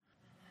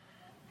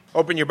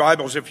Open your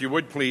Bibles, if you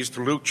would, please,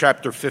 to Luke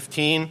chapter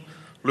 15.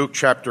 Luke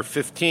chapter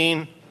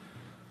 15,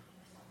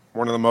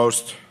 one of the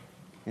most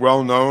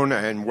well-known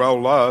and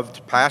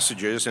well-loved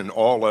passages in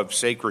all of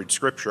sacred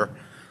Scripture.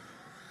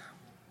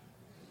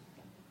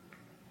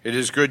 It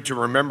is good to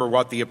remember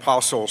what the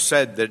apostle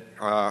said,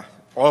 that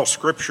all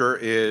Scripture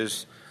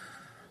is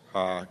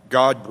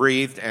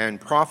God-breathed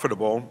and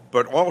profitable,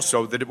 but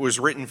also that it was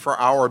written for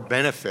our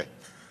benefit,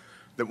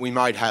 that we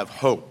might have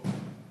hope.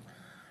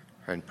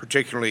 And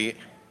particularly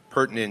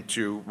pertinent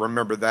to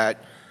remember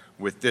that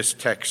with this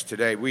text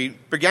today. We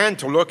began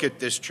to look at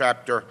this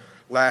chapter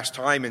last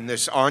time in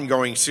this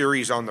ongoing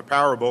series on the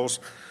parables.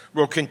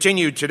 We'll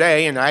continue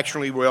today, and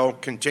actually we'll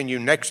continue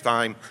next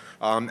time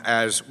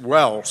as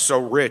well. So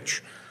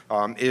rich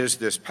is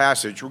this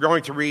passage. We're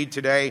going to read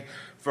today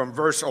from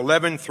verse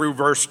 11 through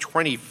verse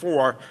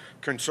 24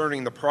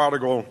 concerning the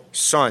prodigal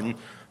son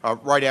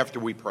right after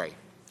we pray.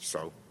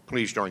 So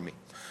please join me.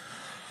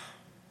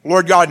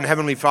 Lord God and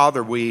Heavenly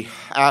Father, we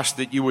ask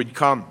that you would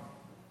come,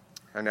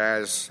 and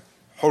as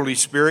Holy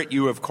Spirit,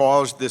 you have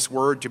caused this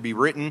word to be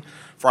written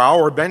for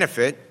our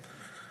benefit.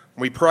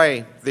 We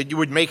pray that you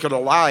would make it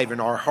alive in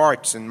our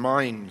hearts and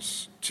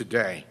minds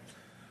today.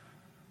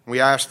 We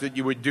ask that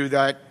you would do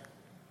that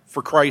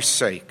for Christ's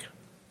sake.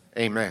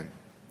 Amen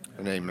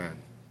and amen.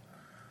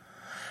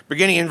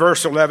 Beginning in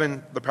verse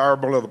 11, the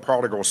parable of the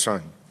prodigal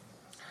son.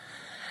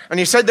 And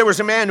he said, there was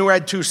a man who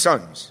had 2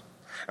 sons.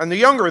 And the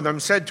younger of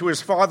them said to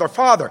his father,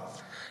 Father,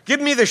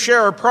 give me the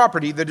share of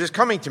property that is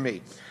coming to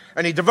me.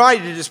 And he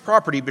divided his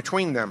property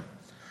between them.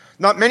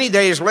 Not many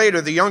days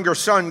later, the younger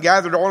son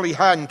gathered all he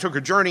had and took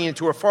a journey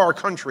into a far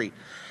country.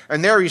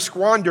 And there he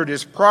squandered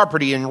his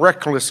property in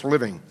reckless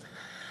living.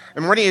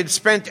 And when he had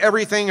spent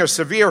everything, a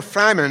severe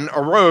famine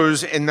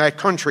arose in that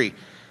country,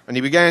 and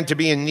he began to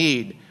be in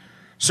need.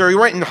 So he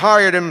went and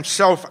hired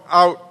himself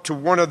out to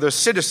one of the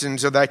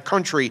citizens of that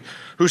country,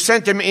 who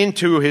sent him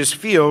into his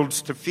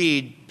fields to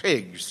feed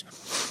pigs.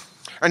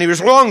 And he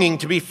was longing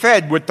to be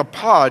fed with the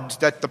pods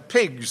that the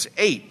pigs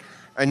ate,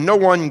 and no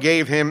one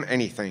gave him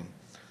anything.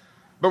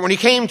 But when he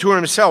came to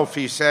himself,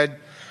 he said,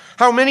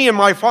 how many of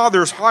my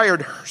father's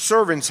hired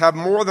servants have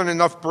more than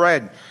enough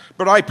bread,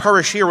 but I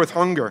perish here with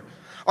hunger?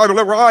 I will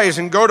arise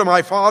and go to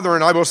my father,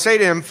 and I will say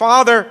to him,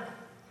 Father,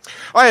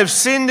 I have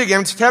sinned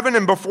against heaven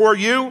and before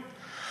you.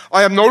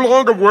 I am no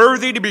longer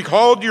worthy to be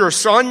called your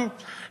son.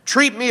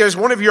 Treat me as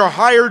one of your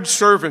hired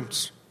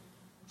servants.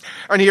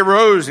 And he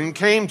arose and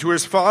came to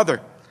his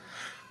father.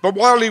 But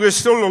while he was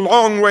still a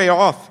long way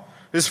off,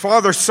 his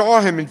father saw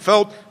him and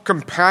felt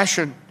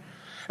compassion,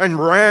 and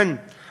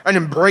ran and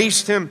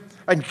embraced him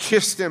and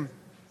kissed him.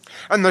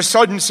 And the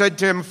son said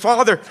to him,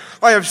 Father,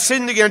 I have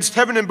sinned against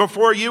heaven and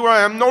before you.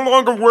 I am no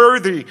longer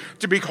worthy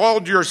to be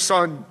called your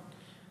son.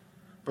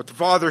 But the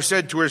father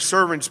said to his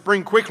servants,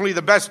 bring quickly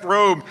the best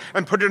robe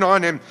and put it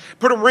on him.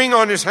 Put a ring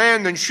on his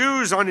hand and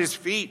shoes on his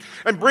feet.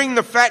 And bring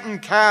the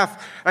fattened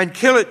calf and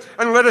kill it,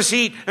 and let us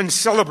eat and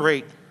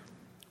celebrate.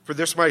 For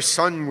this my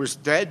son was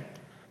dead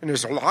and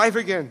is alive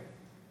again.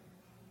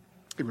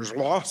 He was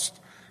lost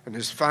and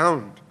is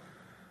found.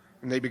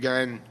 And they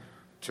began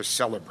to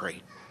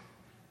celebrate.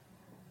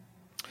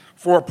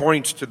 4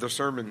 points to the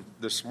sermon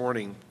this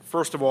morning.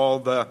 First of all,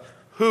 the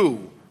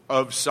who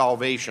of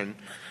salvation.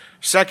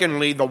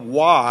 Secondly, the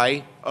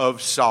why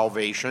of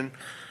salvation.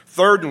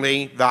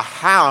 Thirdly, the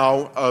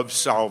how of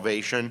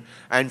salvation.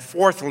 And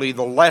fourthly,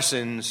 the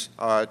lessons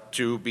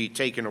to be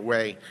taken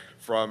away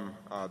from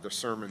the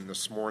sermon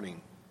this morning.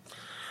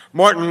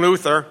 Martin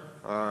Luther,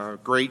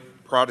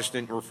 great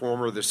Protestant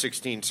reformer of the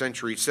 16th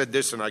century, said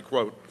this, and I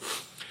quote,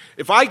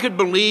 if I could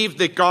believe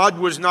that God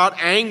was not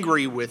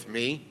angry with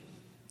me,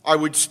 I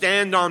would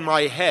stand on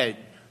my head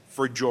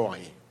for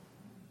joy.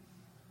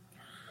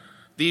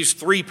 These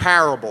 3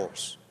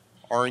 parables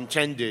are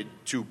intended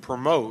to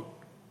promote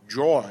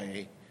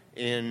joy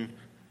in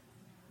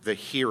the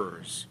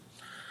hearers.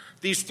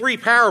 These 3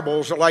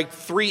 parables are like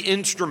 3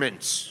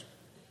 instruments.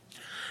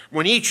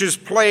 When each is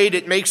played,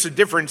 it makes a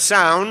different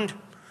sound,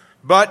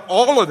 but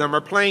all of them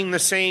are playing the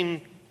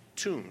same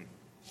tune.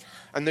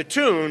 And the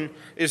tune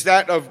is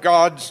that of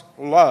God's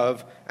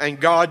love and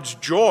God's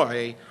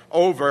joy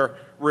over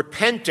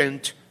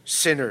repentant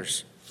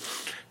sinners.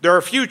 There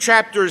are few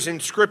chapters in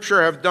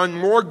Scripture have done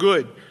more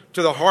good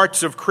to the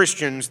hearts of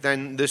Christians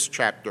than this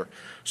chapter.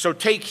 So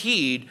take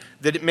heed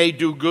that it may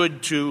do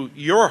good to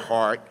your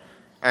heart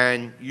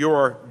and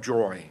your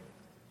joy.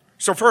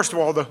 So first of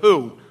all, the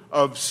who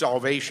of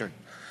salvation.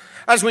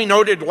 As we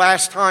noted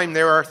last time,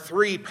 there are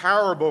 3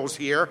 parables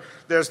here.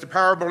 There's the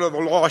parable of the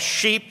lost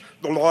sheep,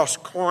 the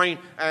lost coin,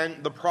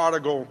 and the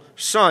prodigal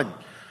son.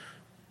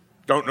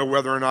 Don't know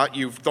whether or not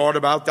you've thought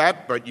about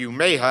that, but you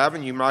may have,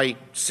 and you might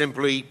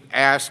simply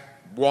ask,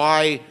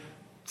 why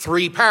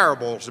 3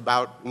 parables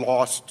about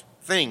lost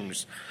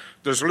things?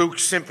 Does Luke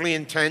simply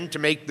intend to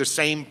make the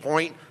same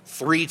point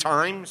 3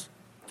 times?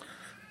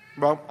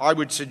 Well, I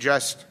would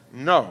suggest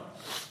no.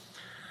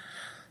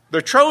 They're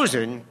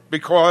chosen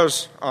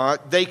because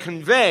they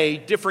convey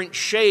different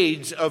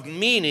shades of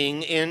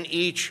meaning in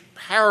each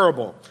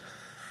parable.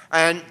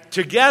 And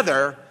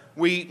together,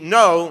 we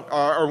know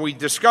or we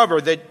discover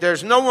that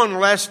there's no one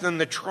less than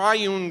the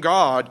triune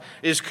God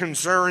is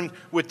concerned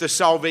with the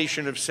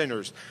salvation of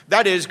sinners.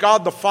 That is,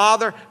 God the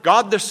Father,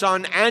 God the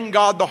Son, and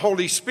God the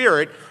Holy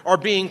Spirit are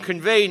being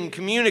conveyed and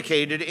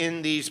communicated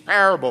in these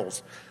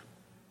parables.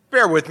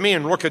 Bear with me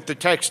and look at the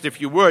text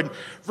if you would.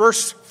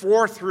 Verse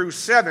 4 through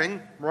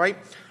 7, right?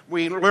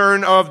 We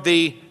learn of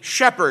the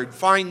shepherd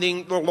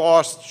finding the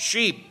lost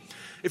sheep.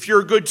 If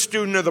you're a good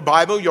student of the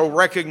Bible, you'll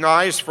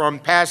recognize from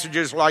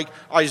passages like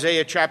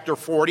Isaiah chapter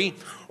 40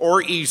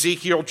 or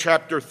Ezekiel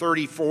chapter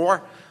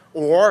 34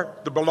 or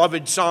the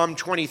beloved Psalm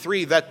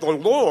 23 that the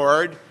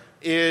Lord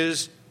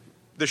is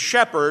the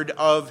shepherd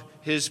of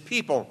his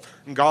people.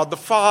 And God the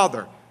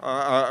Father,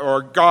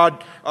 or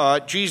God,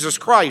 Jesus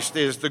Christ,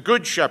 is the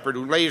good shepherd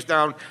who lays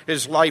down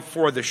his life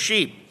for the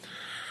sheep.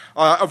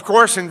 Of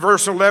course, in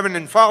verse 11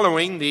 and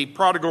following, the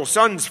prodigal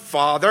son's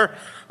father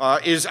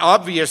is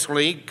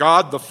obviously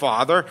God the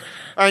Father.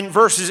 And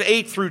verses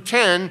 8 through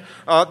 10,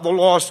 the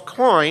lost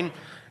coin.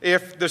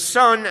 If the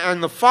Son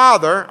and the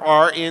Father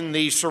are in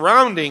the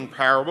surrounding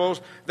parables,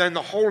 then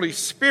the Holy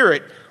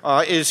Spirit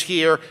is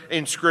here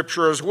in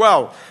Scripture as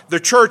well.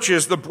 The church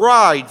is the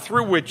bride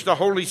through which the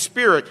Holy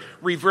Spirit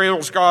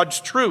reveals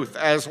God's truth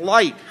as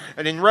light.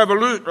 And in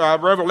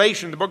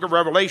Revelation, the book of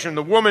Revelation,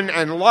 the woman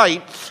and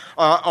light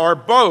are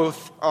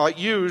both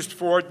used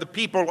for the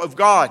people of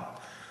God.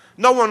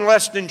 No one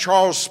less than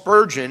Charles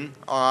Spurgeon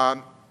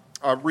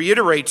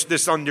reiterates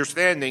this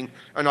understanding,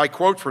 and I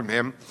quote from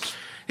him.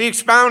 He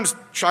expounds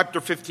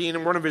chapter 15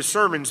 in one of his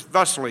sermons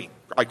thusly,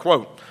 I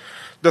quote,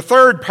 "The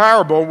third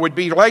parable would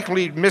be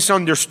likely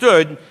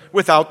misunderstood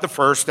without the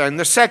first and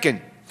the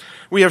second.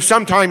 We have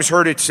sometimes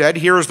heard it said,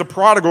 'Here is the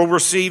prodigal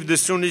received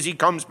as soon as he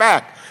comes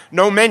back,'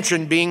 no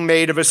mention being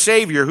made of a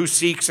Savior who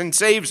seeks and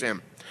saves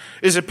him.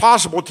 Is it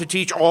possible to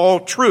teach all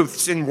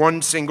truths in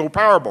one single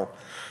parable?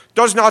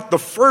 Does not the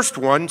first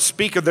one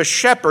speak of the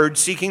shepherd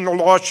seeking the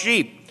lost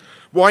sheep?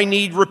 Why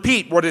need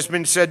repeat what has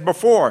been said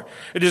before?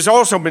 It has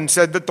also been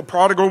said that the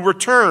prodigal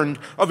returned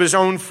of his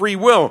own free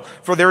will,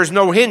 for there is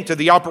no hint of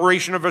the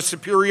operation of a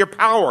superior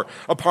power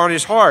upon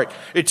his heart.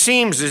 It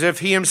seems as if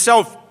he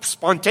himself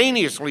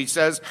spontaneously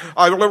says,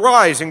 'I will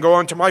arise and go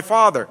unto my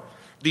Father.'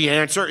 The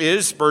answer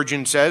is,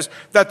 Spurgeon says,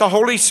 that the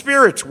Holy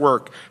Spirit's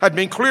work had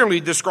been clearly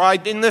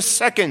described in the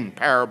second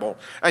parable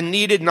and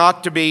needed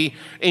not to be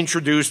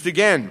introduced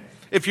again.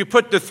 If you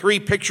put the three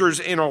pictures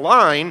in a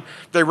line,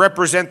 they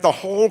represent the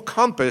whole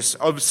compass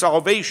of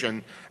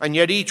salvation, and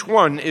yet each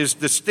one is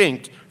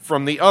distinct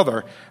from the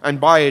other and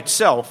by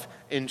itself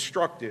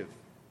instructive."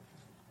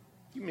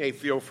 You may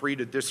feel free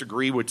to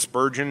disagree with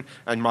Spurgeon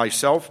and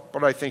myself,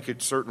 but I think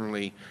it's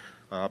certainly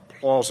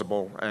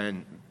plausible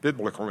and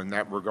biblical in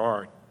that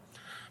regard.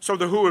 So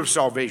the who of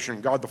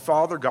salvation, God the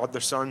Father, God the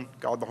Son,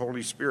 God the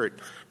Holy Spirit,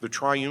 the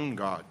triune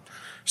God.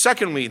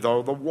 Secondly,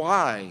 though, the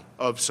why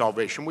of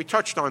salvation. We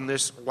touched on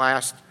this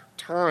last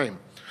time.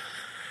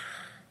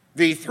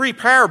 The three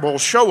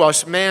parables show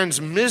us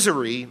man's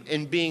misery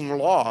in being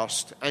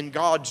lost and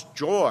God's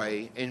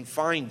joy in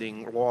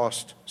finding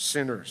lost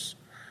sinners.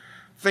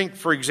 Think,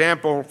 for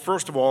example,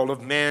 first of all,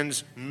 of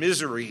man's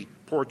misery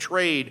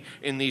portrayed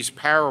in these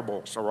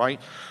parables, all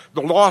right?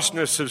 The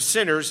lostness of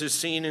sinners is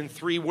seen in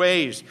three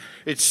ways.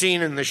 It's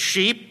seen in the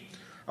sheep,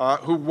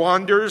 who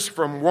wanders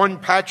from one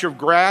patch of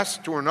grass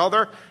to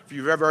another. If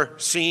you've ever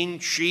seen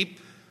sheep,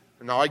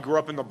 now I grew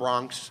up in the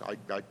Bronx.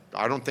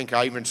 I don't think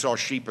I even saw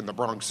sheep in the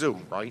Bronx Zoo,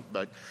 right?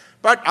 But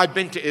I've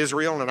been to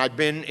Israel and I've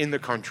been in the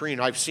country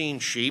and I've seen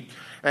sheep.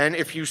 And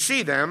if you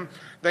see them,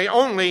 they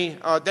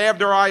have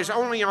their eyes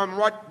only on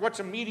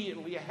what's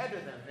immediately ahead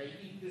of them. They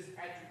eat this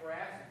patch of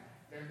grass,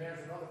 and then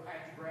there's another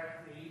patch of grass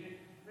and they eat it.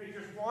 They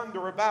just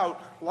wander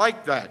about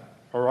like that,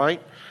 all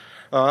right?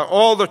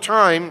 All the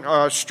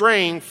time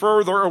straying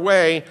further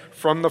away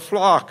from the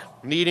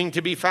flock, needing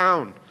to be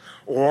found.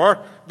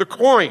 Or the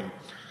coin.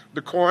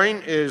 The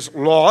coin is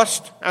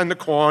lost and the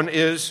coin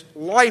is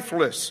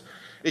lifeless.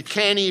 It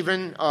can't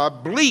even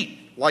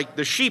bleat like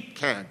the sheep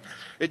can.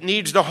 It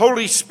needs the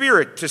Holy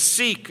Spirit to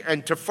seek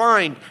and to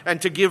find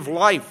and to give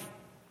life.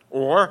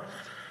 Or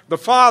the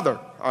Father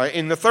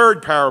in the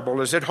third parable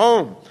is at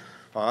home.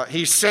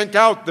 He sent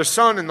out the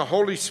Son and the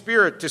Holy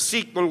Spirit to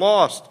seek the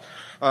lost,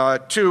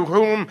 to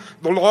whom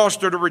the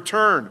lost are to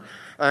return.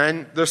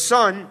 And the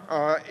Son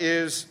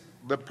is,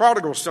 the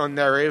prodigal son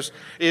there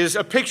is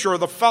a picture of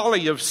the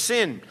folly of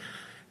sin.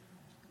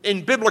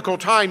 In biblical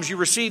times, you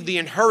receive the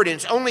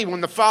inheritance only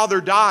when the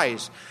father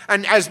dies.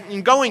 And as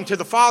in going to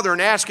the father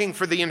and asking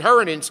for the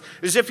inheritance,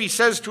 as if he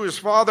says to his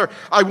father,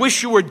 "I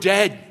wish you were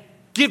dead.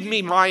 Give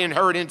me my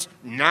inheritance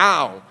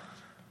now."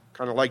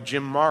 Kind of like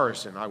Jim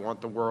Morrison, "I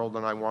want the world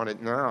and I want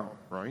it now,"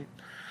 right?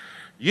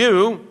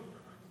 You,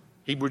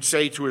 he would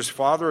say to his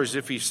father, as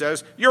if he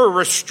says, "You're a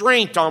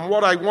restraint on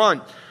what I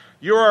want.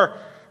 You're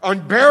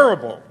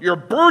unbearable. You're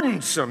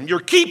burdensome.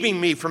 You're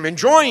keeping me from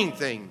enjoying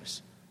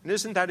things." And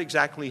isn't that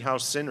exactly how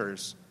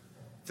sinners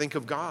think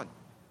of God?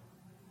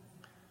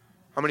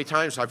 How many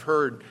times I've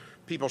heard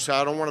People say,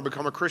 I don't want to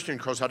become a Christian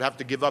because I'd have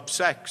to give up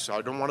sex.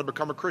 I don't want to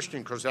become a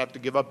Christian because I'd have to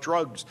give up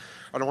drugs.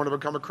 I don't want to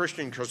become a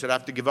Christian because I'd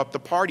have to give up the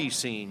party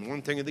scene,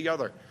 one thing or the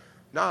other.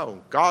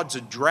 No, God's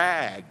a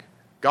drag.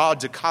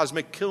 God's a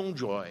cosmic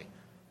killjoy.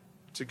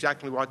 It's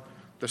exactly what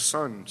the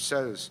Son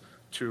says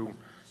to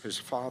his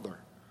Father.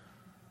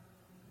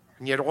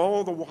 And yet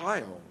all the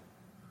while,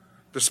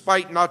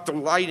 despite not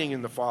delighting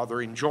in the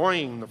Father,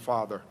 enjoying the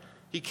Father,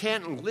 he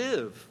can't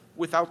live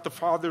without the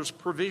Father's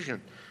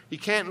provision. He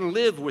can't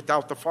live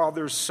without the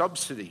Father's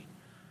subsidy.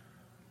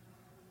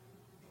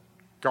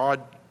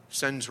 God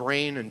sends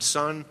rain and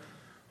sun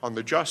on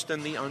the just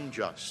and the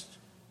unjust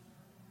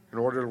in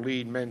order to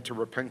lead men to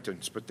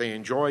repentance. But they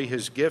enjoy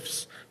his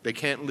gifts. They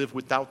can't live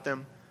without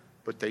them,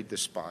 but they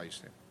despise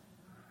him.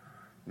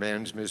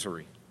 Man's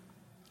misery.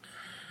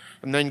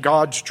 And then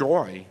God's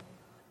joy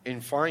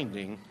in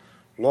finding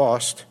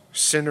lost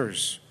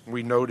sinners.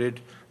 We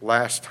noted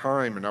last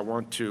time, and I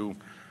want to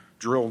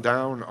drill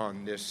down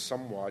on this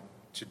somewhat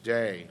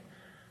today.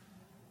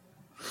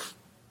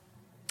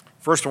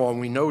 First of all,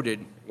 we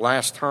noted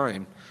last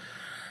time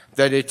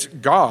that it's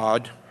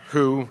God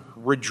who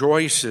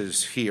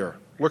rejoices here.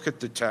 Look at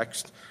the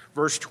text,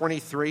 verse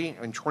 23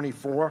 and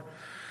 24.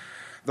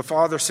 The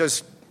Father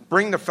says,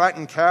 bring the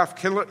fattened calf,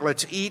 kill it,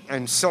 let's eat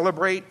and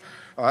celebrate.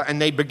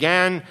 And they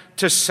began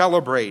to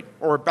celebrate.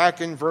 Or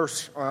back in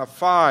verse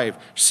 5,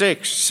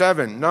 6,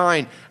 7,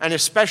 9, and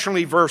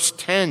especially verse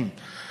 10.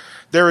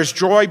 There is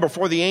joy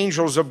before the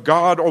angels of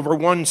God over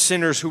one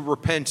sinner who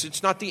repents.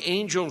 It's not the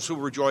angels who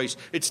rejoice.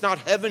 It's not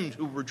heaven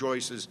who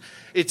rejoices.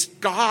 It's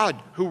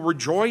God who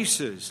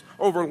rejoices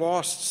over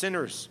lost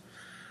sinners.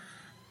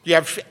 You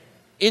have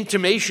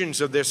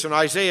intimations of this in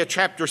Isaiah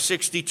chapter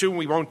 62.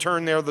 We won't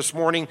turn there this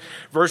morning.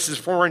 Verses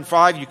 4 and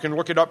 5. You can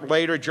look it up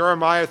later.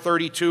 Jeremiah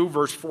 32,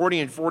 verse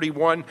 40 and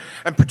 41.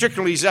 And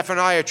particularly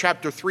Zephaniah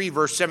chapter 3,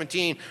 verse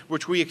 17,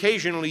 which we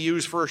occasionally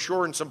use for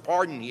assurance and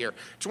pardon here.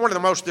 It's one of the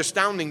most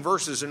astounding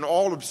verses in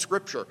all of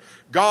Scripture.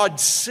 God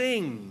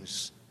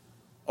sings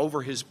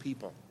over his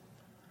people.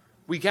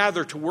 We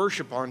gather to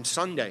worship on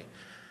Sunday,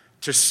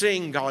 to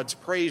sing God's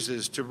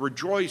praises, to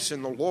rejoice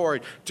in the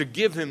Lord, to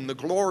give him the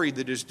glory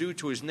that is due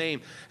to his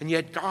name. And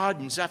yet God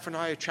in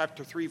Zephaniah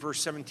chapter 3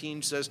 verse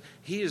 17 says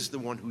he is the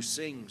one who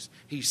sings.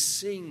 He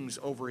sings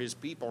over his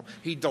people.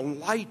 He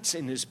delights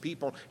in his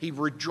people. He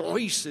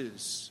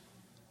rejoices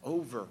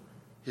over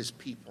his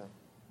people.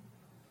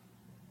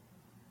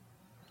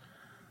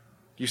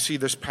 You see,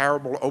 this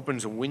parable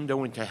opens a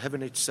window into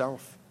heaven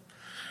itself.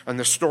 And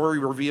the story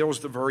reveals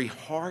the very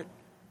heart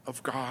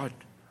of God.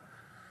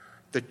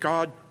 That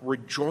God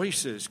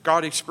rejoices.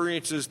 God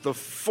experiences the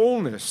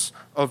fullness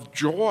of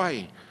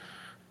joy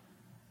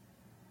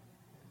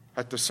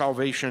at the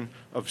salvation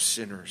of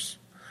sinners.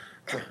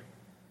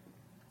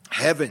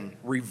 Heaven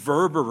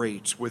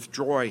reverberates with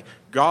joy.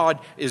 God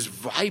is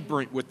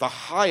vibrant with the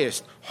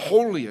highest,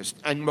 holiest,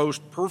 and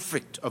most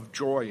perfect of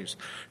joys.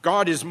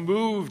 God is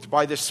moved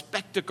by the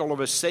spectacle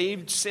of a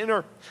saved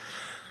sinner.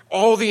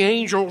 All the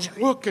angels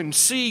look and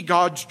see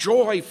God's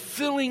joy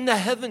filling the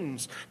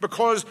heavens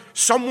because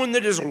someone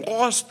that is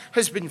lost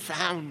has been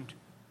found.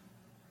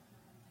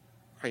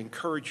 I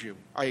encourage you,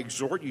 I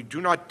exhort you,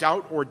 do not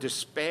doubt or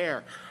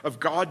despair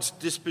of God's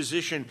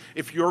disposition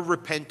if you're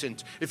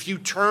repentant. If you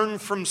turn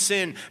from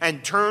sin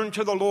and turn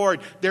to the Lord,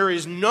 there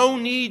is no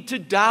need to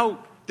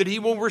doubt that he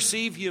will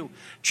receive you.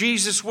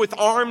 Jesus, with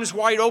arms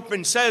wide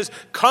open, says,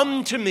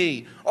 come to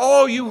me,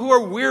 all you who are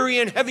weary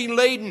and heavy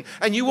laden,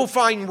 and you will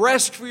find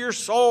rest for your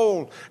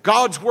soul.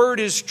 God's word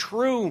is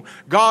true.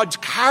 God's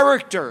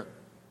character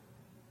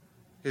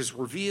is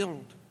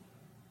revealed.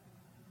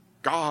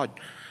 God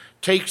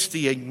takes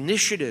the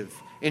initiative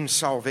in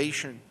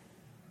salvation.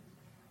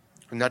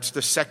 And that's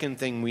the second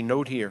thing we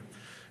note here,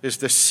 is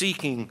the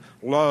seeking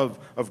love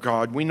of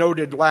God. We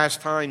noted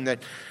last time that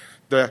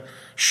the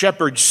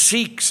shepherd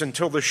seeks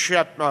until the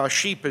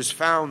sheep is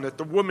found, that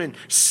the woman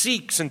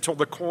seeks until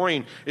the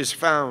coin is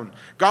found.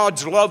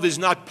 God's love is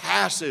not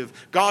passive.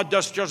 God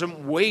just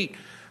doesn't wait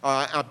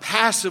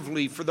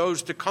passively for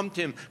those to come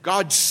to him.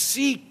 God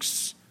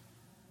seeks.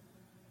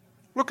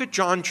 Look at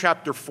John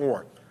chapter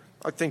 4.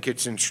 I think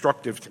it's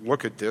instructive to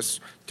look at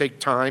this. Take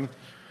time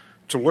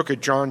to look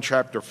at John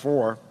chapter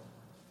 4.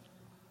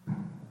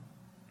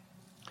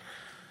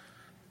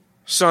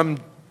 Some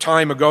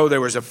time ago,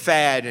 there was a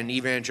fad in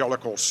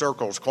evangelical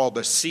circles called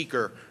the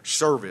seeker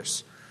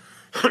service.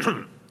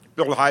 Bill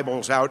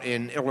Hybels out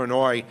in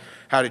Illinois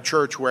had a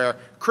church where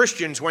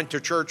Christians went to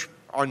church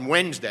on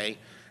Wednesday,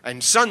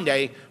 and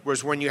Sunday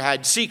was when you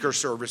had seeker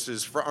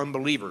services for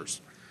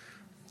unbelievers.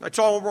 That's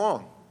all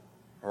wrong,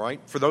 all right,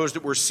 for those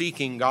that were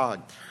seeking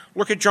God.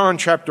 Look at John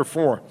chapter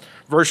 4,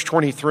 verse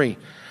 23.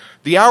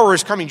 The hour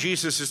is coming.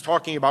 Jesus is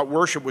talking about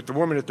worship with the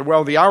woman at the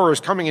well. The hour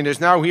is coming and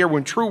is now here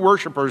when true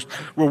worshipers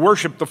will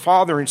worship the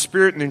Father in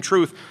spirit and in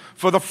truth.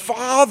 For the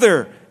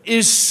Father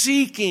is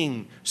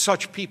seeking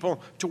such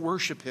people to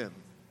worship him.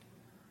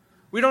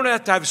 We don't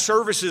have to have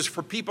services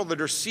for people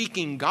that are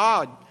seeking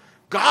God.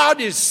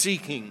 God is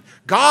seeking.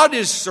 God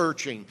is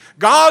searching.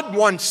 God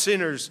wants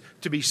sinners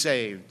to be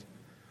saved.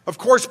 Of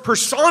course,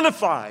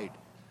 personified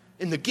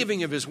in the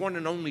giving of his one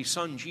and only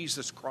Son,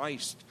 Jesus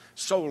Christ.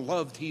 So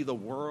loved he the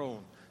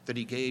world that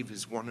he gave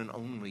his one and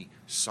only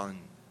Son.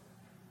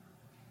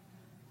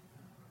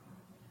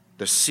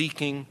 The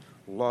seeking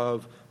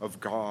love of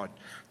God,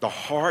 the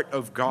heart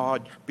of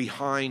God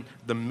behind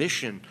the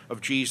mission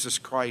of Jesus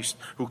Christ,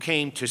 who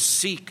came to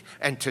seek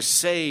and to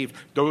save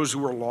those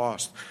who are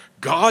lost.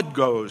 God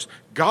goes,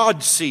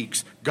 God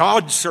seeks,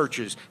 God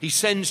searches. He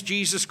sends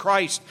Jesus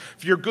Christ.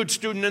 If you're a good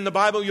student in the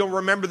Bible, you'll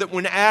remember that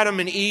when Adam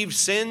and Eve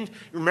sinned,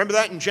 you remember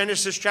that in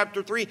Genesis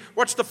chapter 3?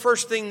 What's the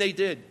first thing they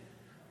did?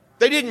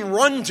 They didn't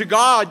run to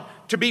God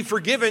to be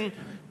forgiven,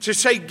 to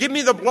say, give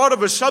me the blood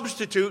of a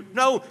substitute.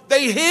 No,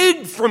 they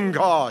hid from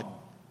God.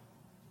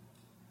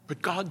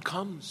 But God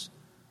comes.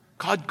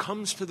 God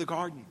comes to the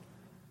garden,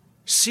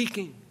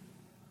 seeking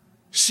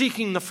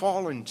the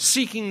fallen,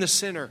 seeking the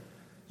sinner.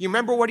 You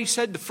remember what he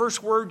said, the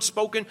first word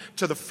spoken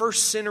to the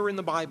first sinner in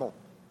the Bible?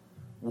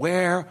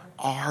 Where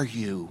are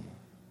you?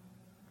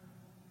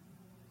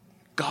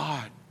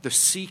 God, the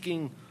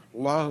seeking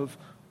love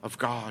of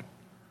God.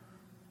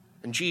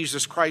 And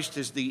Jesus Christ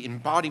is the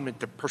embodiment,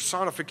 the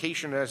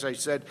personification, as I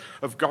said,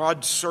 of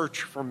God's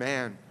search for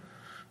man.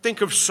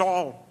 Think of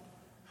Saul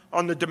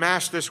on the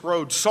Damascus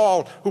road.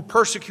 Saul, who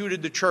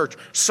persecuted the church.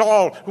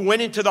 Saul, who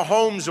went into the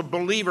homes of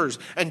believers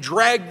and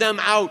dragged them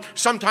out,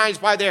 sometimes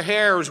by their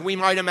hairs, we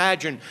might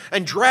imagine,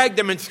 and dragged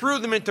them and threw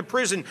them into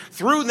prison,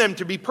 threw them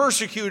to be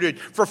persecuted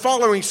for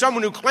following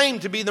someone who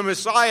claimed to be the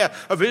Messiah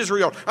of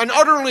Israel. An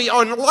utterly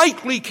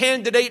unlikely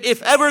candidate,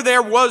 if ever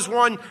there was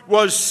one,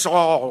 was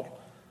Saul.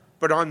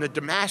 But on the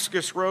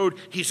Damascus road,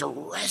 he's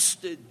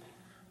arrested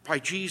by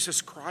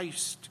Jesus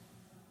Christ.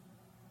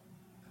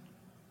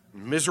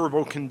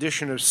 Miserable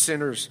condition of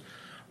sinners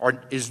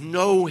is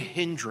no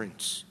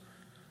hindrance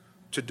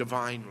to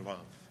divine love.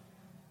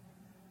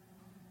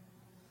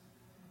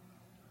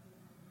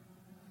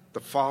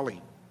 The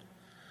folly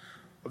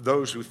of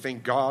those who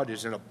think God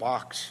is in a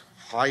box,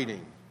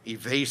 hiding,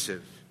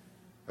 evasive,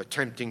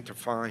 attempting to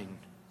find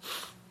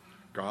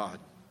God.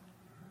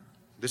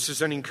 This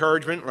is an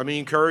encouragement. Let me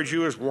encourage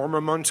you as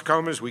warmer months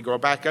come, as we go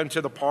back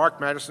into the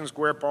park, Madison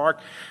Square Park,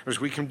 as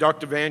we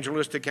conduct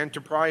evangelistic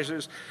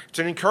enterprises. It's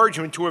an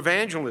encouragement to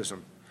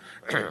evangelism.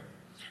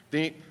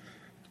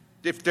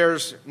 If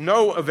there's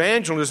no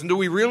evangelism, do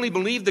we really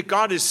believe that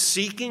God is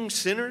seeking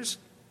sinners,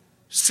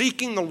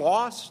 seeking the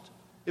lost?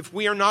 If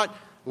we are not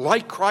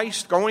like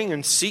Christ, going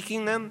and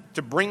seeking them,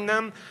 to bring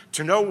them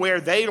to know where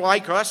they,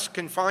 like us,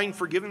 can find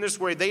forgiveness,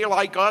 where they,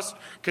 like us,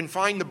 can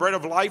find the bread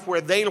of life,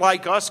 where they,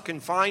 like us, can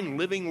find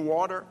living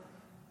water.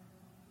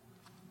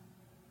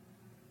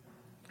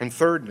 And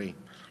thirdly,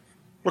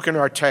 look in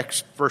our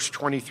text, verse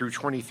 20 through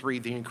 23,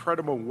 the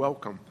incredible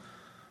welcome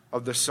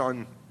of the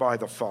Son by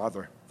the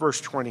Father. Verse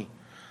 20,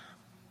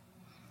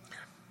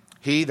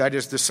 he, that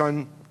is the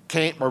Son,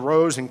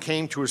 arose and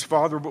came to his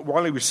father, but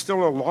while he was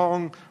still a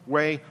long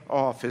way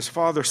off, his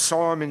father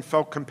saw him and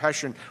felt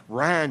compassion,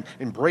 ran,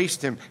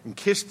 embraced him, and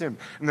kissed him.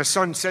 And the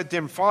son said to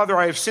him, Father,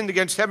 I have sinned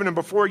against heaven and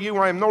before you.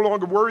 I am no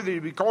longer worthy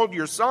to be called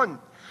your son.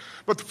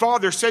 But the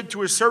father said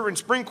to his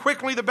servants, bring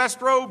quickly the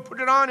best robe,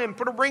 put it on him,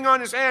 put a ring on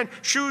his hand,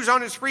 shoes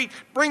on his feet,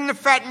 bring the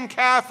fattened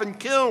calf and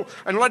kill,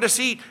 and let us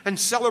eat and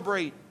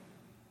celebrate.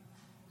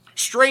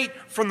 Straight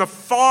from the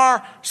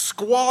far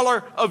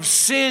squalor of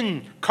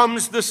sin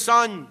comes the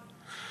son.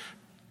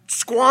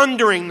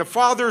 Squandering the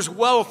father's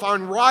wealth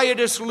on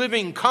riotous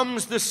living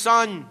comes the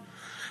son.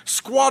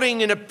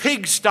 Squatting in a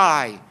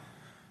pigsty.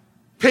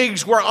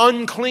 Pigs were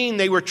unclean.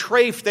 They were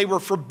trafed. They were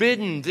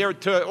forbidden.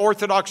 To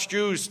Orthodox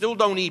Jews, still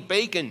don't eat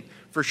bacon.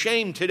 For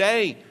shame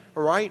today,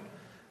 all right?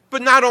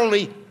 But not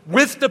only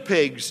with the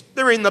pigs,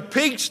 they're in the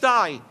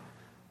pigsty.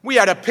 We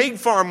had a pig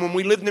farm when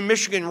we lived in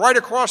Michigan right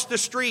across the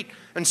street.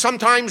 And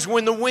sometimes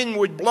when the wind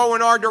would blow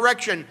in our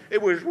direction,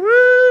 it was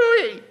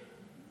woo-wee.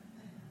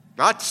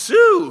 Not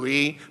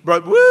suey,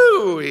 but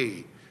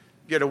woo-wee.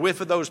 Get a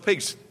whiff of those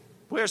pigs.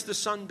 Where's the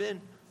son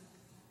been?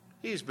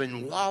 He's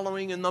been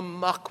wallowing in the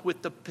muck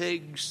with the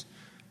pigs.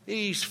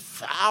 He's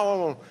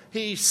foul.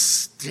 He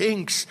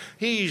stinks.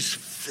 He's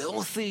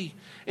filthy.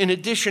 In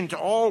addition to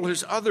all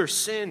his other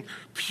sin,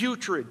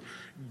 putrid,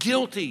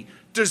 guilty,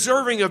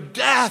 deserving of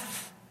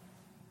death.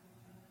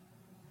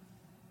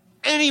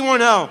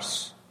 Anyone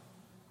else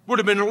would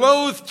have been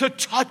loath to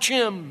touch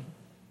him.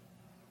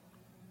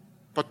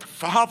 But the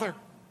Father,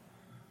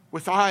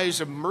 with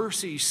eyes of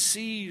mercy,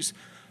 sees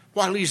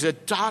while he's a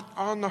dot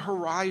on the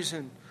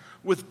horizon,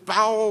 with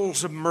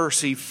bowels of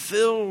mercy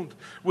filled,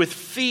 with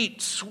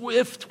feet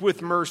swift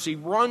with mercy,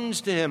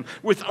 runs to him,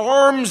 with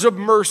arms of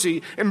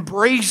mercy,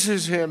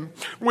 embraces him,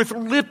 with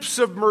lips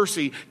of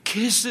mercy,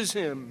 kisses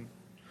him.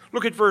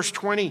 Look at verse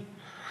 20.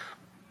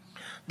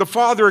 The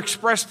Father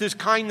expressed his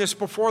kindness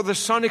before the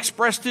Son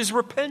expressed his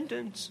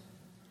repentance.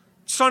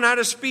 The Son had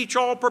a speech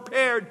all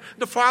prepared.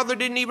 The Father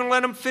didn't even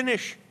let him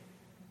finish.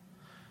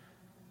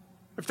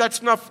 If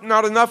that's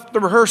not enough, the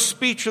rehearsed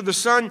speech of the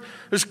Son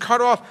is cut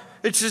off.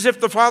 It's as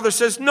if the Father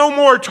says, no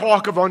more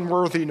talk of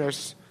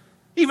unworthiness.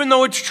 Even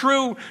though it's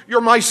true,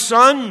 you're my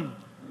son.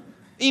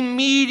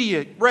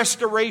 immediate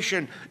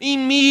restoration,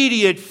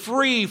 immediate,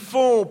 free,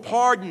 full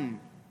pardon.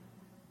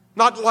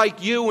 Not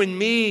like you and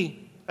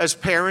me as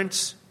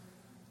parents.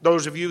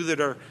 Those of you that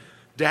are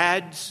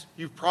dads,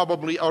 you've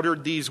probably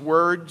uttered these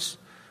words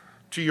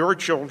to your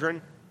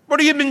children. What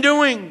have you been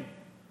doing?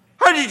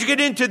 How did you get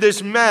into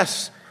this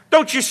mess?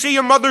 Don't you see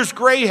your mother's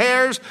gray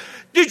hairs?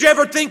 Did you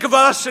ever think of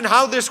us and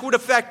how this would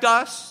affect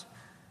us?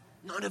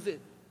 None of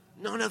it.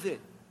 None of it.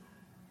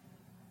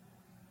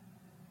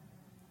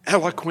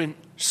 Eloquent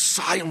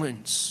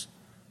silence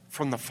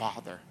from the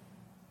Father.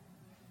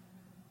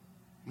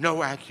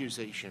 No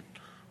accusation.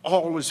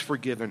 All is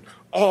forgiven.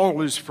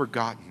 All is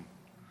forgotten.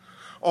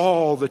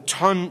 All the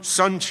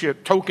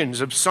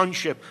tokens of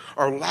sonship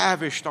are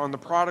lavished on the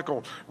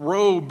prodigal.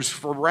 Robes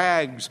for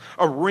rags,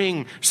 a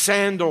ring,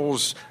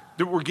 sandals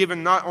that were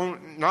given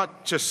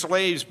not to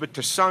slaves but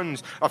to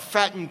sons, a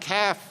fattened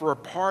calf for a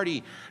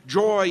party,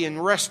 joy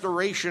and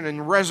restoration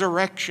and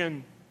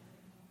resurrection.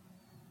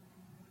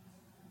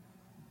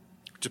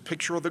 It's a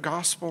picture of the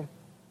gospel.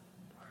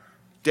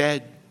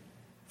 Dead,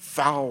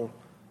 foul,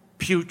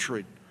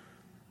 putrid,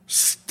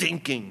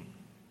 stinking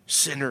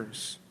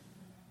sinners.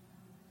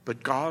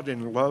 But God,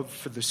 in love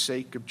for the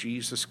sake of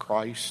Jesus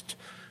Christ,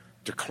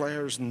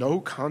 declares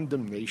no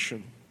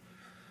condemnation.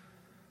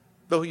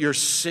 Though your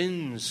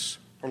sins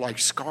are like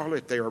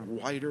scarlet, they are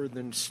whiter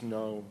than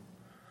snow.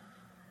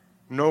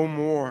 No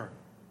more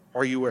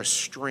are you a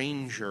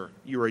stranger.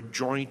 You're a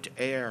joint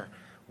heir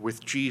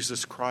with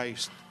Jesus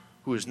Christ,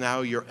 who is now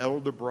your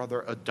elder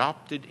brother,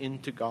 adopted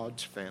into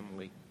God's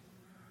family.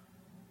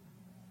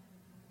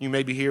 You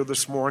may be here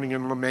this morning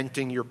and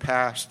lamenting your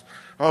past.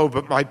 Oh,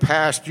 but my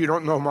past, you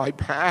don't know my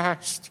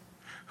past.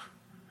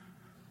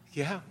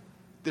 Yeah,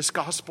 this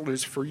gospel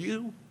is for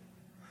you.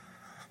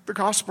 The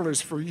gospel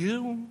is for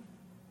you.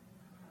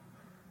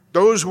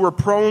 Those who are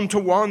prone to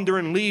wander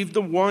and leave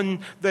the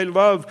one they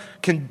love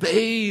can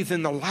bathe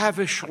in the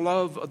lavish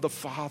love of the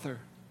Father.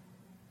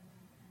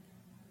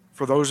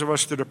 For those of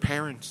us that are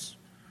parents,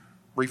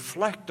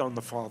 reflect on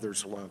the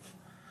Father's love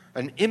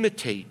and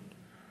imitate.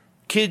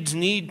 Kids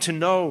need to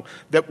know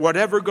that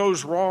whatever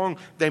goes wrong,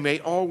 they may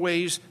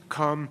always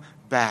come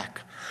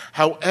back.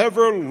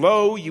 However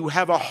low you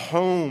have a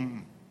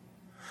home,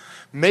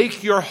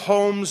 make your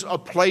homes a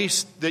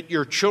place that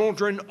your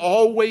children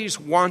always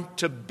want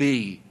to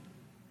be.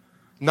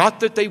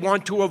 Not that they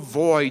want to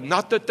avoid,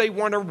 not that they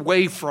want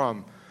away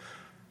from,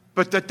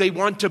 but that they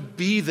want to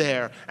be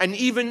there. And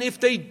even if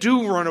they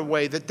do run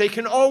away, that they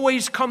can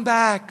always come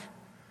back.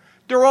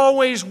 They're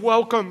always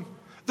welcome.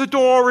 The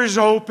door is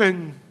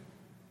open.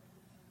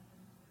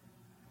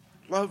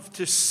 Love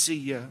to see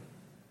you.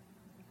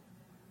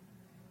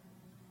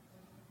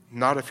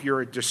 Not if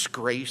you're a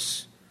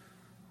disgrace,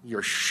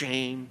 you're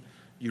shame,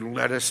 you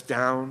let us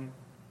down.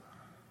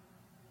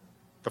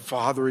 The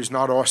Father is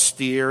not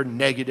austere,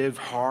 negative,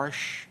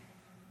 harsh.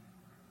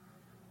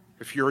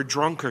 If you're a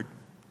drunkard,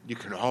 you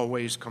can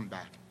always come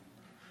back.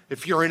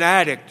 If you're an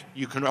addict,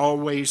 you can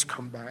always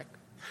come back.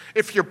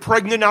 If you're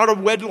pregnant out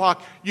of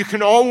wedlock, you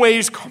can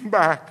always come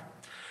back.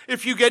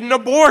 If you get an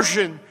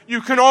abortion,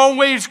 you can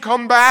always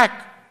come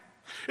back.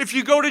 If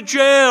you go to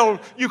jail,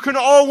 you can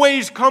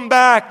always come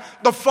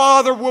back. The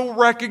Father will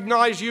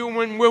recognize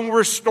you and will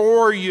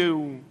restore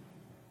you.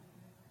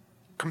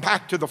 Come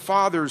back to the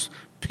Father's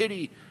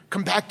pity.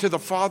 Come back to the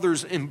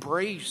Father's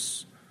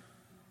embrace.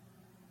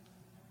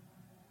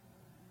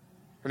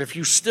 And if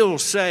you still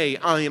say,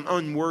 I am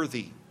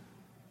unworthy,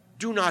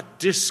 do not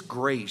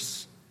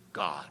disgrace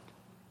God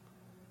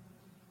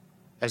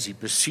as He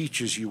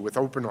beseeches you with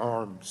open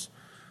arms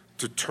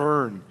to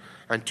turn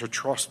and to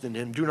trust in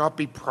Him. Do not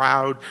be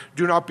proud.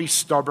 Do not be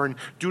stubborn.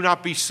 Do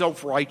not be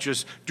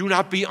self-righteous. Do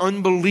not be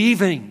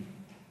unbelieving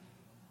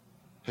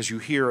as you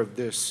hear of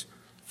this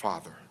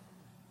Father.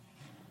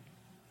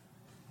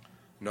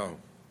 No.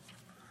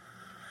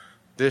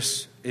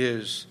 This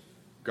is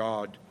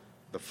God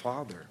the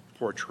Father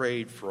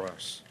portrayed for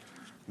us,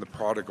 the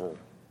prodigal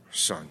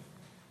son.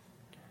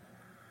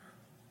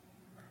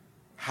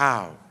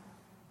 How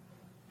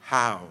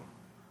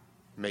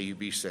may you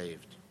be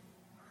saved?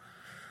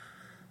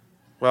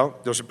 Well,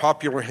 there's a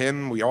popular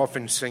hymn, we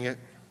often sing it.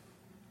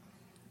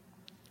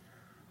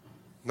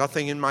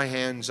 Nothing in my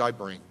hands I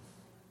bring,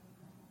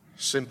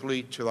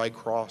 simply to thy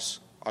cross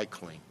I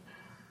cling.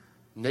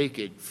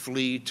 Naked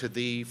flee to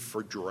thee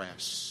for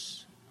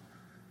dress.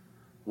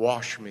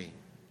 Wash me,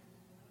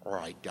 or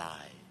I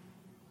die.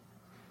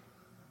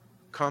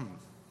 Come,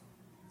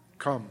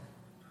 come,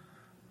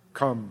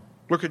 come.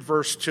 Look at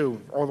verse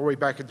 2, all the way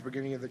back at the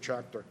beginning of the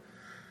chapter.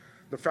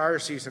 The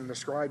Pharisees and the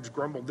scribes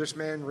grumbled, this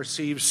man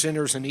receives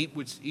sinners and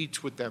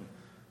eats with them.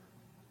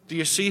 Do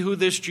you see who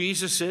this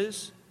Jesus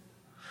is?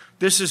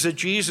 This is a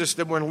Jesus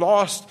that when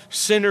lost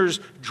sinners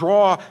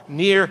draw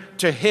near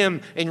to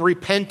Him in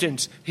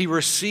repentance, He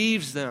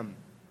receives them.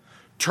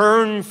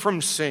 Turn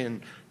from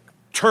sin.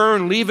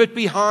 Turn, leave it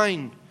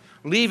behind.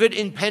 Leave it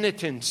in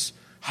penitence.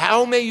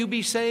 How may you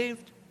be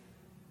saved?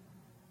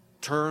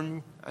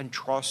 Turn and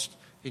trust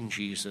in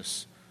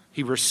Jesus.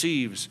 He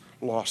receives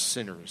lost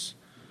sinners.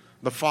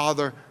 The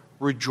Father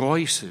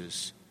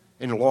rejoices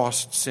in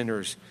lost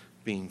sinners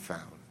being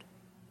found.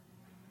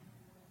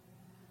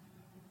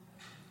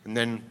 And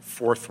then,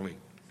 fourthly,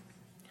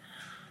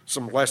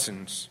 some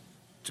lessons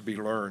to be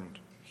learned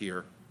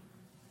here.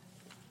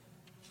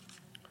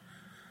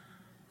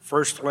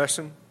 First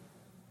lesson,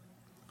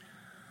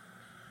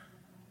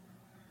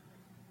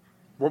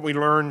 what we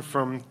learn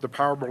from the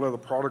parable of the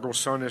prodigal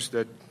son is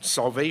that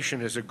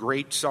salvation is a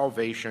great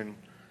salvation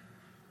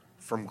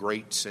from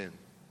great sin.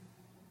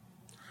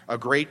 A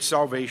great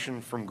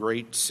salvation from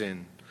great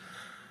sin.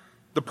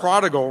 The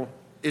prodigal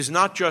is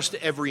not just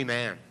every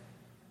man.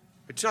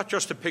 It's not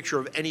just a picture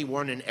of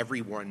anyone and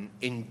everyone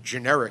in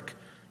generic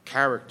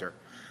character.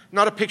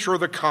 Not a picture of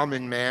the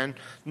common man.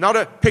 Not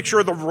a picture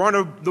of the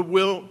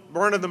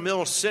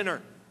run-of-the-mill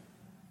sinner.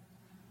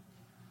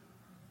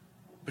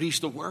 But he's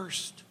the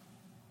worst.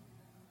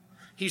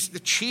 He's the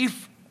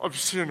chief of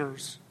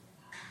sinners.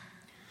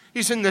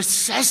 He's in the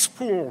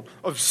cesspool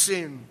of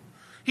sin.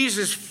 He's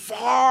as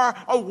far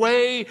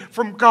away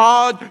from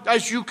God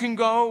as you can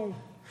go.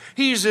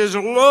 He's as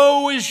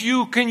low as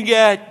you can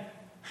get.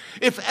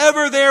 If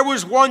ever there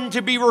was one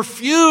to be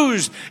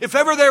refused, if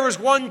ever there was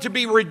one to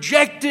be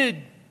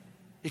rejected,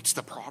 it's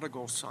the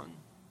prodigal son.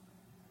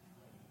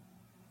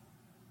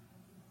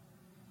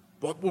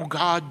 What will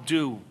God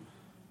do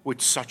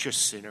with such a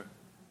sinner?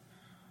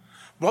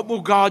 What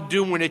will God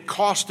do when it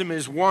cost him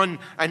his one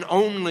and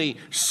only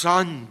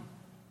son?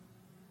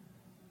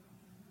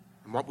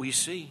 And what we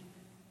see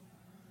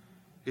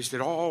is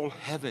that all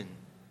heaven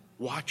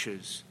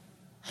watches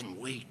and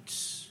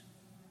waits.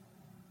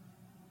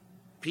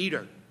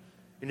 Peter,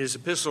 in his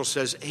epistle,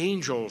 says,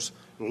 angels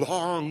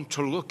long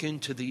to look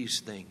into these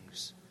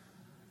things.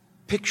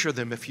 Picture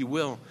them, if you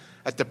will,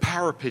 at the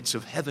parapets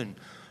of heaven,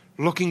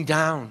 looking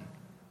down.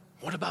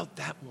 What about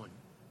that one?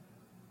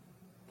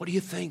 What do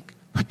you think?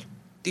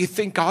 Do you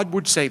think God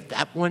would say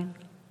that one?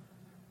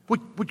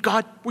 Would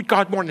God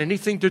want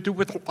anything to do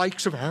with the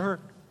likes of her?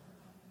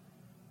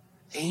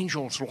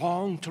 Angels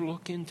long to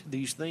look into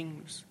these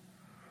things.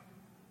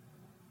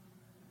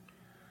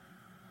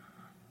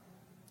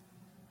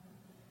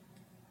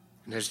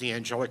 And as the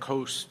angelic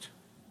host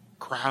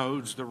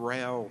crowds the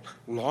rail,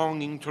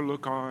 longing to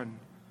look on,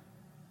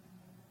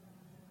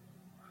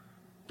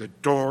 the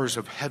doors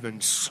of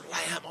heaven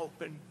slam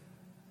open.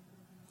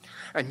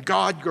 And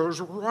God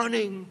goes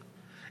running,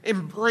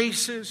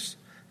 embraces,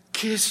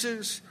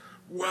 kisses,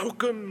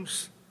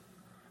 welcomes,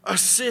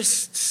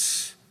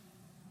 assists.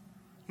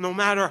 No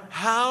matter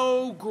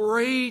how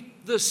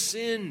great the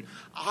sin,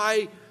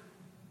 I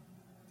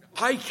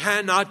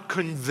cannot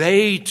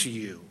convey to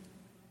you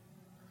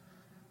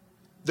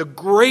the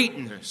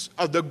greatness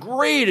of the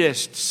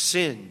greatest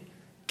sin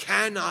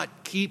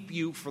cannot keep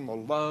you from the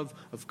love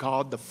of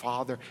God the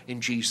Father in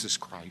Jesus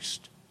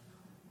Christ.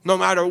 No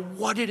matter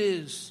what it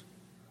is.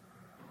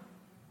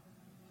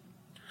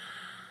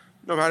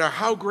 No matter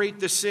how great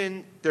the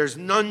sin, there's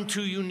none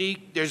too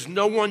unique. There's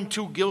no one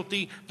too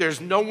guilty.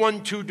 There's no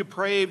one too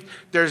depraved.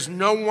 There's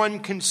no one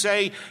can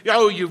say,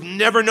 oh, you've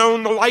never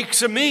known the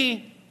likes of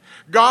me.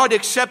 God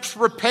accepts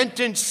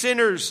repentant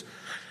sinners,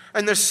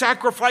 and the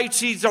sacrifice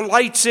he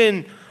delights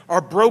in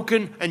are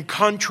broken and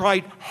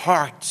contrite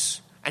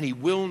hearts, and he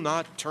will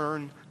not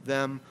turn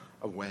them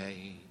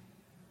away.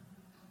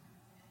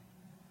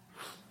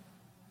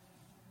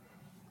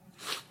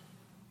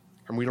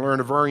 And we learn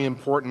a very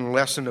important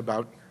lesson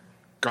about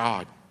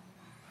God.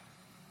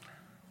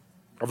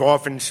 I've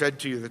often said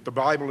to you that the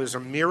Bible is a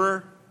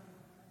mirror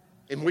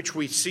in which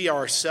we see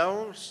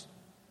ourselves,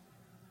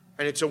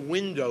 and it's a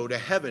window to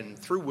heaven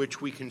through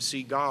which we can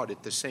see God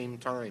at the same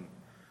time.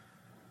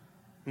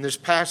 And this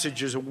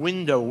passage is a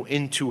window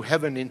into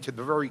heaven, into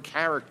the very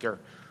character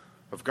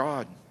of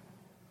God.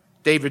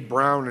 David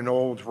Brown, an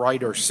old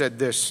writer, said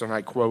this, and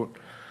I quote,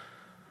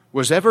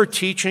 "Was ever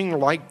teaching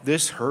like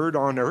this heard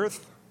on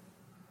earth?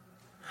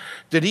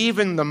 Did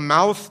even the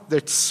mouth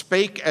that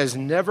spake as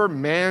never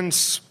man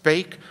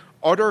spake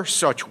utter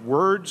such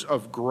words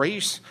of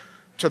grace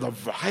to the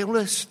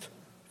vilest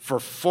for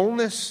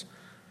fullness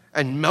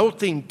and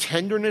melting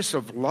tenderness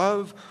of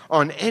love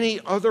on any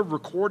other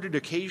recorded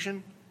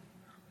occasion?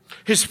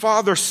 His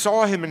father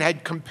saw him and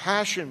had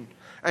compassion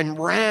and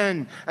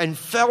ran and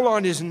fell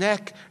on his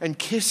neck and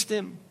kissed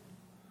him.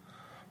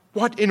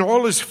 What, in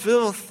all his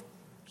filth?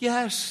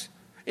 Yes.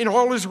 In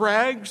all his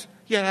rags?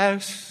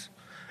 Yes.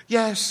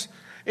 Yes.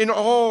 In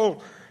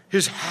all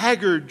his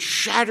haggard,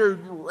 shattered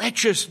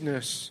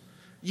wretchedness?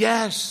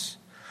 Yes.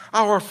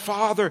 Our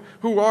Father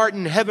who art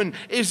in heaven,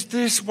 is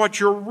this what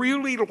you're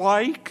really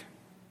like?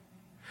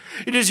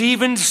 It is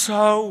even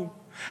so.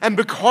 And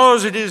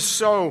because it is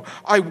so,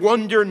 I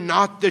wonder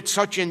not that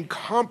such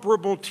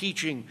incomparable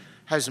teaching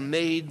has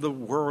made the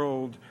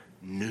world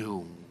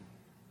new."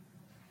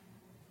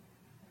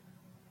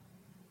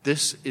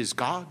 This is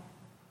God.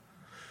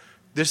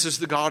 This is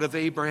the God of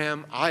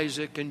Abraham,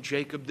 Isaac, and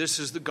Jacob. This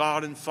is the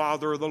God and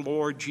Father of the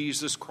Lord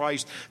Jesus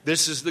Christ.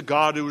 This is the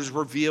God who is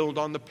revealed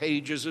on the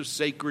pages of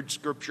sacred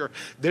Scripture.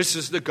 This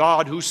is the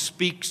God who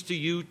speaks to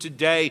you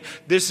today.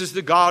 This is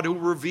the God who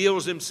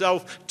reveals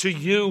himself to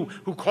you,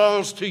 who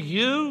calls to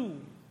you.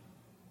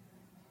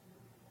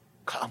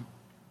 Come,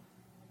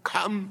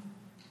 come,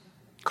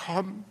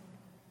 come.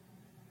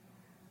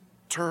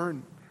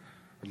 Turn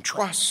and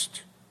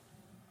trust.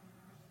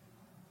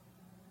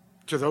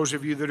 To those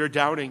of you that are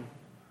doubting,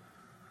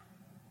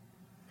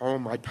 oh,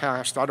 my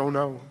past, I don't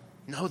know.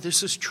 No,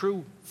 this is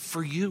true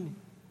for you.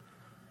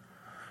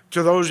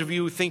 To those of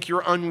you who think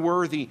you're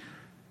unworthy,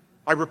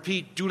 I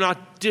repeat, do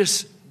not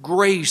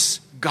disgrace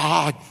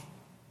God.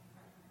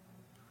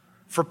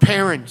 For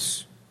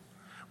parents,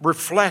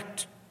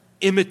 reflect,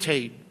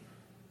 imitate,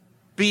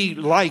 be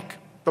like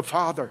the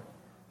Father.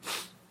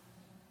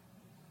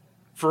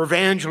 For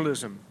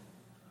evangelism,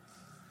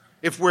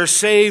 if we're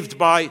saved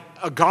by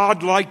a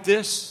God like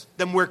this,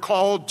 then we're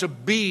called to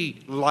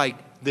be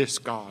like this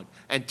God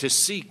and to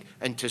seek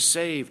and to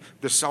save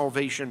the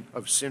salvation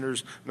of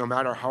sinners, no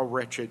matter how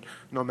wretched,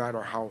 no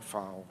matter how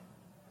foul.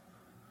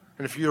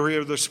 And if you're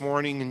here this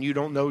morning and you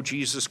don't know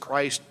Jesus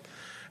Christ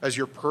as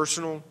your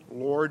personal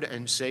Lord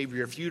and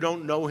Savior, if you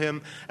don't know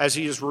him as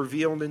he is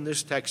revealed in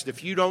this text,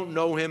 if you don't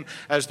know him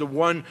as the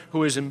one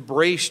who has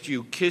embraced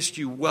you, kissed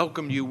you,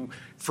 welcomed you,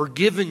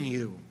 forgiven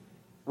you,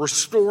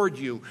 restored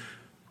you,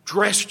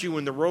 dressed you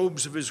in the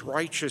robes of his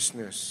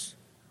righteousness,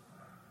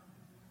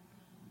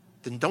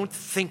 then don't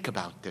think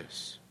about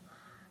this.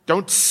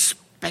 Don't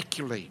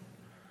speculate.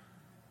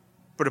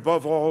 But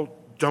above all,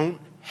 don't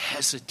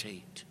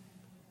hesitate.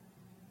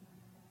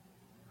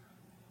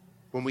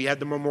 When we had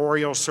the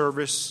memorial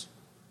service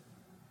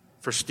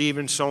for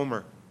Stephen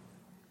Somer,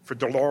 for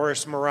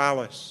Dolores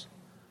Morales,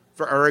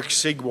 for Eric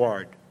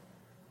Sigward,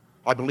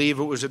 I believe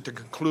it was at the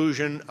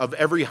conclusion of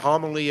every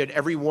homily at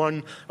every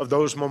one of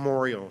those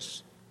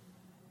memorials,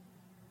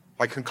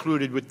 I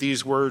concluded with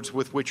these words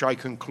with which I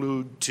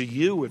conclude to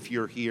you if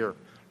you're here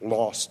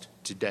lost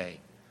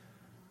today.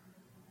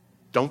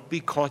 Don't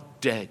be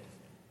caught dead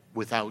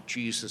without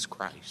Jesus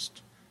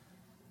Christ.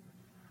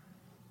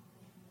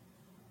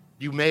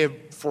 You may have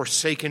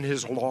forsaken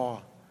his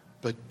law,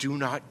 but do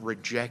not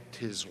reject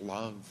his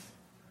love.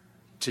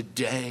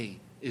 Today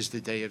is the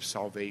day of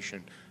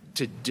salvation.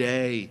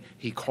 Today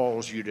he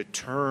calls you to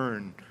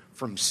turn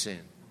from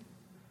sin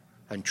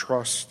and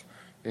trust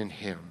in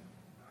him.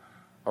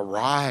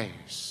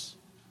 Arise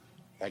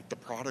like the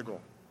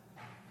prodigal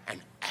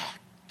and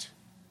act.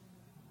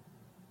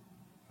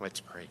 Let's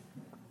pray.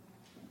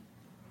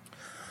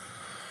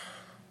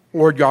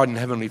 Lord God and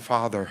Heavenly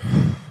Father,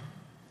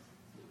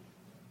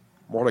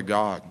 what a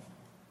God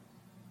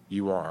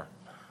you are.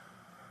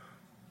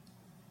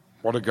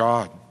 What a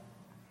God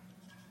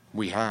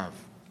we have.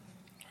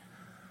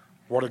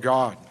 What a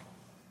God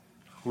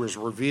who has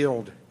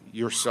revealed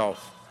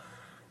yourself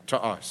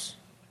to us.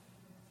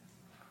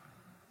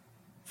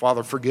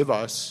 Father, forgive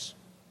us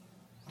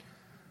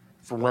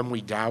for when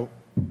we doubt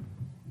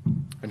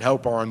and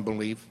help our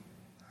unbelief.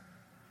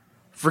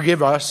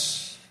 Forgive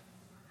us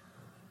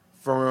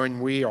for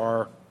when we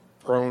are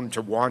prone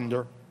to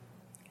wander.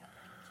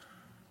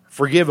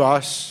 Forgive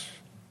us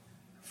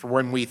for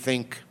when we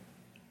think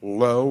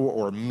low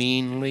or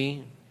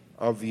meanly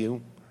of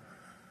you.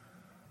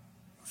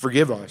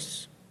 Forgive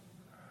us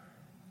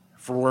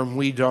for when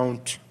we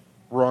don't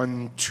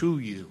run to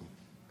you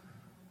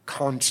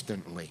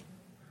constantly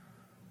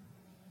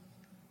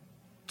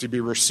to be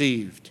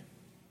received,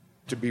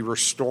 to be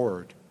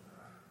restored,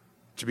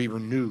 to be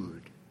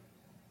renewed.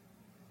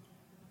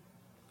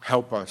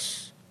 Help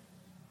us,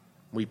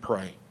 we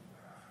pray.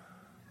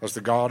 As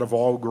the God of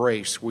all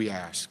grace, we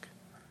ask.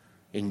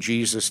 In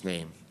Jesus'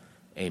 name,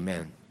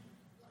 amen.